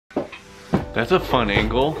That's a fun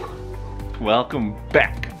angle. Welcome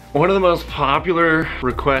back. One of the most popular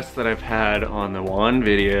requests that I've had on the wand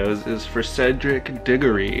videos is for Cedric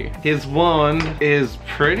Diggory. His wand is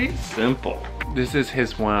pretty simple. This is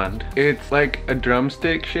his wand. It's like a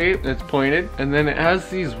drumstick shape that's pointed, and then it has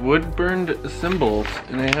these wood burned symbols,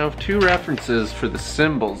 and I have two references for the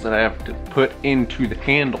symbols that I have to put into the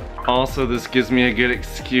handle. Also, this gives me a good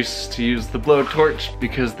excuse to use the blowtorch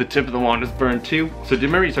because the tip of the wand is burned too. So I did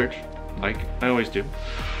my research, like I always do.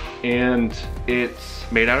 And it's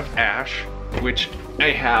made out of ash, which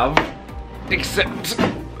I have, except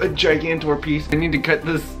a gigantor piece. I need to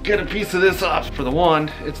get a piece of this off for the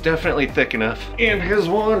wand. It's definitely thick enough. And his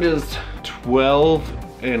wand is 12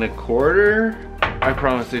 1/4. I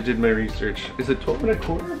promise I did my research. Is it 12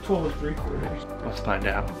 1/4 or 12 3/4? Let's find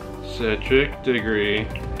out. Cedric Diggory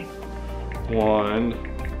wand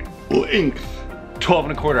length. 12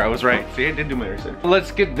 1/4, I was right. See, I did do my research.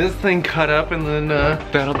 Let's get this thing cut up and then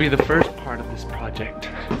that'll be the first part of this project.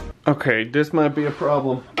 Okay, this might be a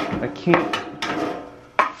problem. I can't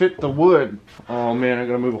fit the wood. Oh man, I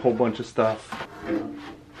gotta move a whole bunch of stuff.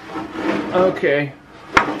 Okay.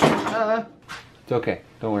 It's okay,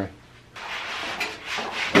 don't worry.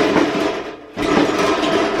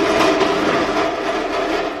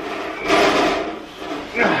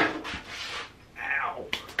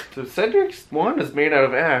 So Cedric's wand is made out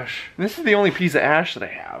of ash. This is the only piece of ash that I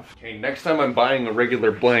have. Okay, next time I'm buying a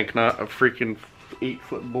regular blank, not a freaking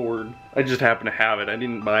 8-foot board. I just happen to have it, I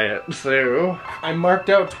didn't buy it. So, I marked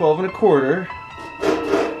out 12 1/4.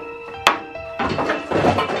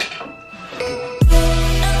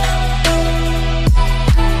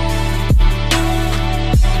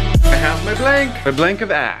 I have my blank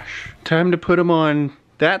of ash. Time to put them on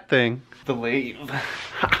that thing. The lathe.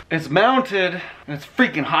 It's mounted, and it's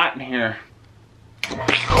freaking hot in here.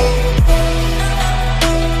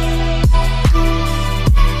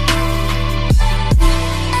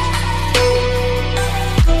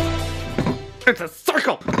 It's a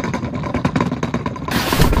circle!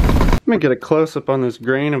 Let me get a close-up on this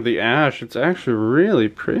grain of the ash. It's actually really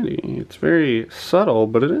pretty. It's very subtle,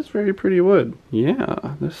 but it is very pretty wood.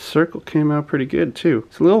 Yeah, this circle came out pretty good too.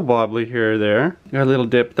 It's a little wobbly here or there. Got a little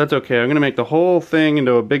dip. That's okay. I'm gonna make the whole thing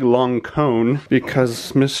into a big long cone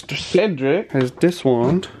because Mr. Cedric has this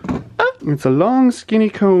wand. It's a long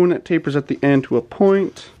skinny cone that tapers at the end to a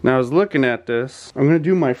point. Now I was looking at this. I'm gonna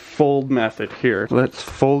do my fold method here. Let's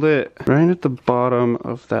fold it right at the bottom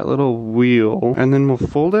of that little wheel, and then we'll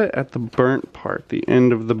fold it at the burnt part, the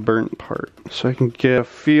end of the burnt part, so I can get a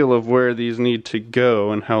feel of where these need to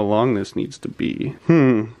go and how long this needs to be.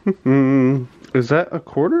 Is that a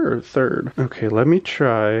 1/4 or a 1/3? Okay, let me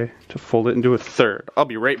try to fold it into a 1/3. I'll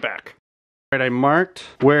be right back. Alright, I marked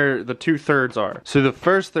where the 2/3 are. So the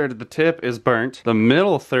first third of the tip is burnt, the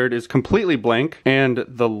middle third is completely blank, and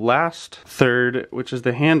the last third, which is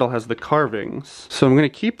the handle, has the carvings. So I'm going to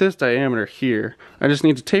keep this diameter here. I just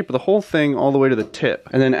need to taper the whole thing all the way to the tip.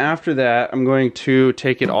 And then after that, I'm going to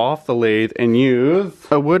take it off the lathe and use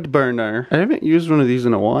a wood burner. I haven't used one of these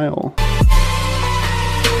in a while.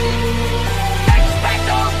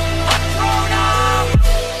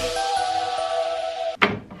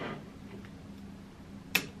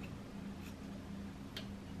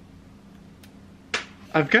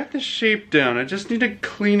 I've got the shape down. I just need to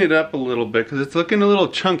clean it up a little bit because it's looking a little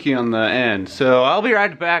chunky on the end. So I'll be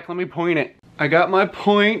right back. Let me point it. I got my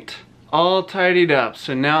point all tidied up.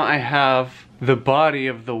 So now I have the body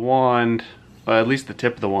of the wand, well, at least the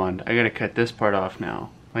tip of the wand. I gotta cut this part off now.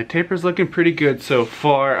 My taper's looking pretty good so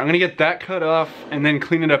far. I'm gonna get that cut off and then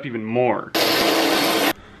clean it up even more.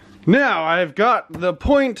 Now I've got the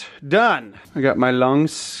point done. I got my long,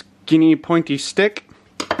 skinny, pointy stick.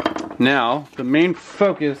 Now, the main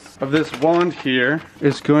focus of this wand here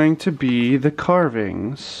is going to be the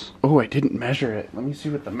carvings. Oh, I didn't measure it. Let me see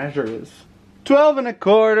what the measure is. 12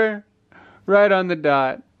 1/4, right on the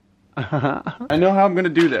dot. I know how I'm gonna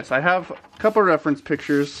do this. I have a couple reference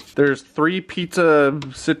pictures. There's 3 pizza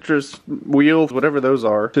citrus wheels, whatever those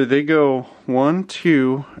are. So they go 1,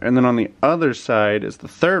 2, and then on the other side is the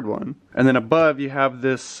 3rd one. And then above you have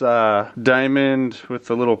this diamond with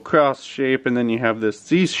the little cross shape, and then you have this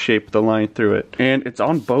Z shape with a line through it. And it's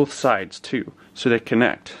on both sides too, so they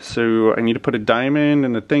connect. So I need to put a diamond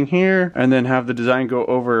and a thing here, and then have the design go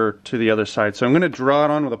over to the other side. So I'm gonna draw it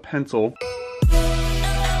on with a pencil.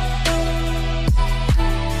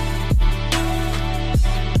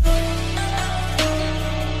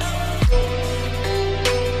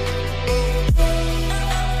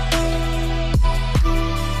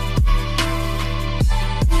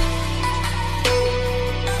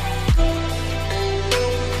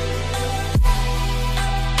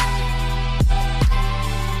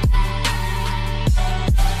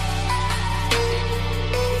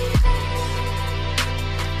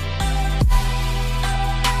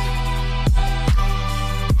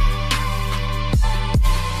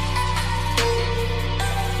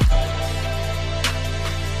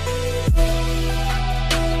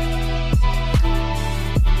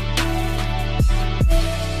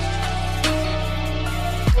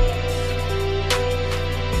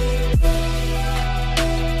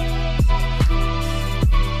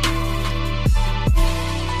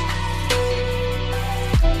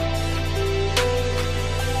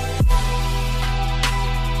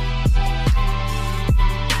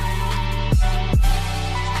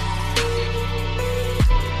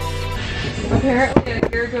 Apparently a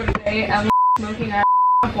year ago today, I'm smoking an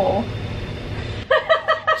apple.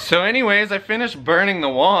 So anyways, I finished burning the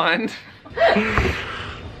wand.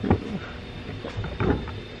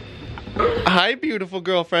 Hi, beautiful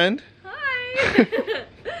girlfriend. Hi.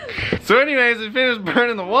 So anyways, I finished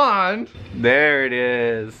burning the wand. There it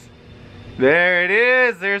is. There it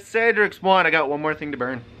is. There's Cedric's wand. I got one more thing to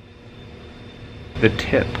burn. The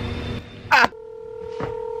tip. Ah.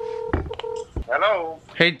 Hello.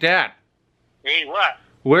 Hey, Dad. Hey, what?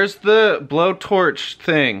 Where's the blowtorch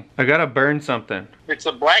thing? I gotta burn something. It's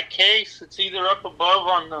a black case. It's either up above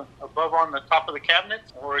on the top of the cabinet,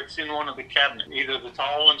 or it's in one of the cabinets. Either the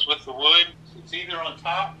tall ones with the wood. It's either on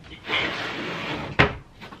top.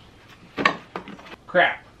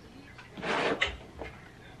 Crap.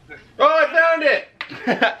 Oh, I found it! You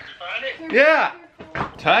find it? Yeah.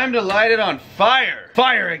 Time to light it on fire.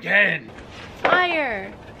 Fire again.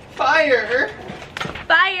 Fire. Fire.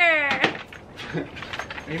 Fire.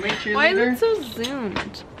 Are you my cheerleader? Why is it so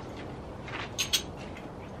zoomed?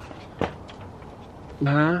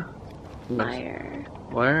 Huh? Fire.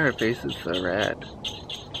 Why are our faces so red?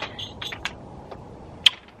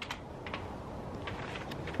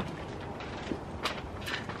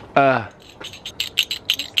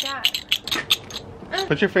 What's that?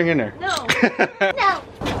 Put your finger in there. No. No.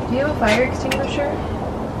 Do you have a fire extinguisher?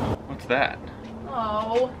 What's that?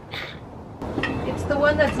 Oh. It's the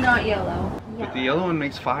one that's not yellow. But the yellow one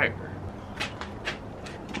makes fire.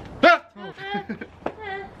 Ah!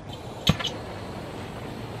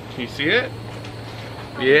 Can you see it?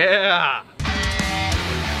 Yeah!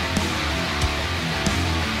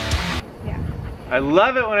 Yeah. I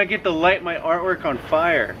love it when I get to light my artwork on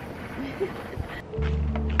fire.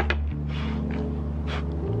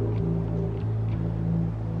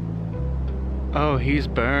 Oh, he's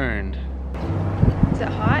burned. Is it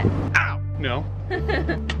hot? Ow! No.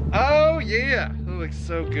 Oh yeah! That looks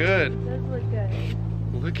so good. It does look good.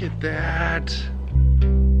 Look at that.